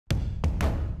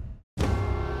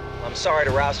I'm sorry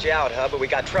to roust you out, HUD, but we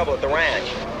got trouble at the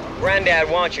ranch. Granddad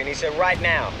wants you, and he said right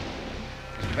now.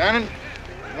 Mr. Bannon,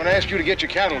 I'm going to ask you to get your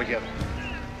cattle together.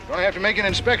 You're going to have to make an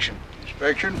inspection.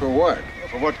 Inspection for what?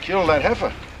 For what killed that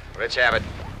heifer. Let's have it.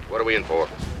 What are we in for?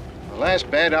 The last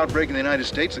bad outbreak in the United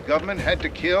States, the government had to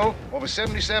kill over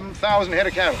 77,000 head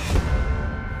of cattle.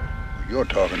 You're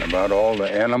talking about all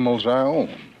the animals I own.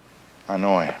 I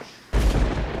know I am.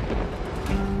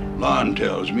 Lon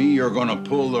tells me you're gonna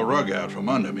pull the rug out from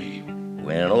under me.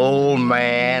 When an old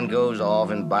man goes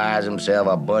off and buys himself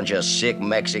a bunch of sick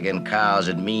Mexican cows,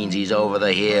 it means he's over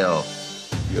the hill.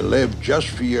 You live just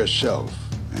for yourself,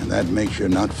 and that makes you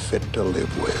not fit to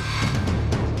live with.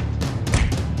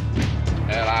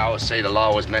 Well, I always say the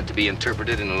law was meant to be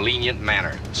interpreted in a lenient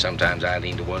manner. Sometimes I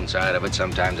lean to one side of it,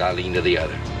 sometimes I lean to the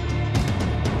other.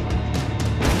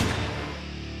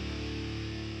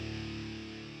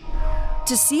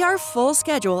 To see our full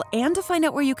schedule and to find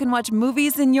out where you can watch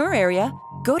movies in your area,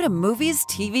 go to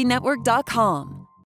moviestvnetwork.com.